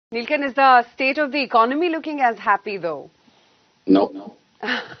Neelkanth, is the state of the economy looking as happy though? No.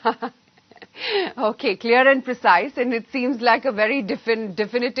 Okay, clear and precise, and it seems like a very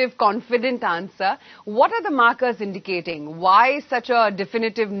definitive, confident answer. What are the markers indicating? Why such a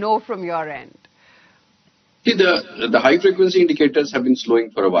definitive no from your end? See, the high frequency indicators have been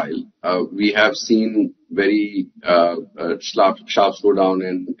slowing for a while. We have seen very sharp slowdown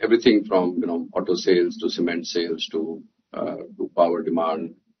in everything from auto sales to cement sales to power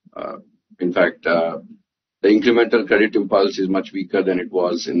demand. In fact, the incremental credit impulse is much weaker than it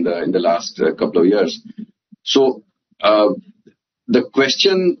was in the last couple of years. So the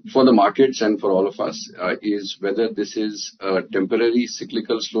question for the markets and for all of us is whether this is a temporary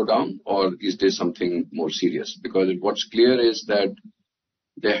cyclical slowdown or is there something more serious? Because what's clear is that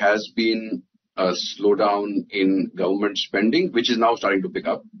there has been a slowdown in government spending, which is now starting to pick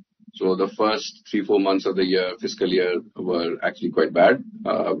up. So the first 3-4 months of the fiscal year were actually quite bad,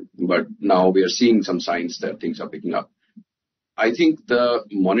 but now we are seeing some signs that things are picking up. I think the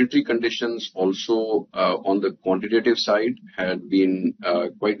monetary conditions also on the quantitative side had been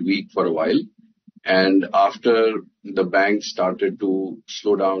quite weak for a while. And after the banks started to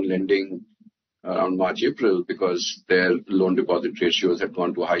slow down lending around March, April, because their loan deposit ratios had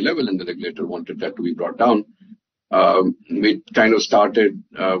gone to a high level and the regulator wanted that to be brought down, we kind of started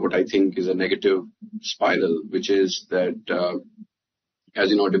what I think is a negative spiral, which is that, as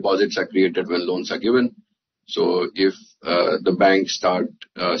you know, deposits are created when loans are given. So if the banks start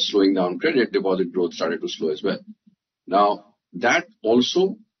slowing down credit, deposit growth started to slow as well. Now, that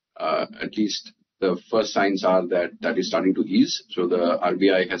also, at least the first signs are that is starting to ease. So the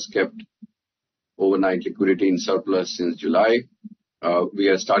RBI has kept overnight liquidity in surplus since July. We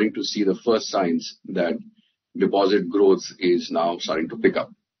are starting to see the first signs that deposit growth is now starting to pick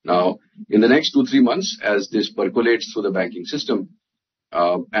up. Now, in the next 2-3 months, as this percolates through the banking system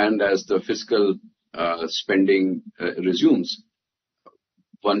and as the fiscal spending resumes,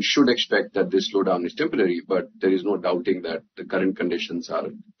 one should expect that this slowdown is temporary, but there is no doubting that the current conditions are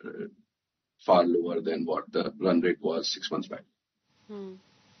far lower than what the run rate was 6 months back.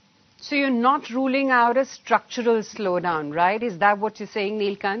 So you're not ruling out a structural slowdown, right? Is that what you're saying,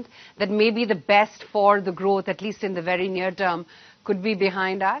 Neelkanth? That maybe the best for the growth, at least in the very near term, could be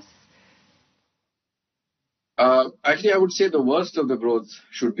behind us? Actually, I would say the worst of the growth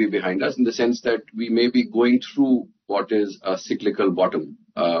should be behind us in the sense that we may be going through what is a cyclical bottom.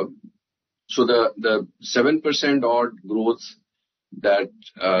 So the 7% odd growth that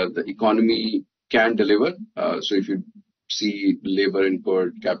the economy can deliver, so if you see labor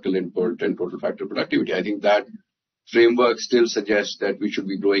input, capital input, and total factor productivity, I think that framework still suggests that we should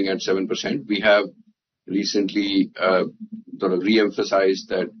be growing at 7%. We have recently sort of re-emphasized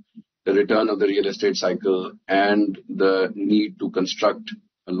that the return of the real estate cycle and the need to construct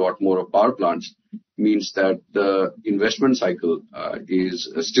a lot more of power plants means that the investment cycle is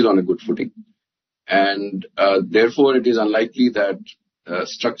still on a good footing. And therefore, it is unlikely that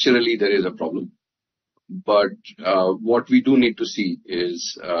structurally there is a problem. But what we do need to see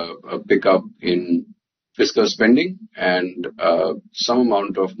is a pickup in fiscal spending and some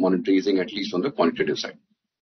amount of monetary easing, at least on the quantitative side.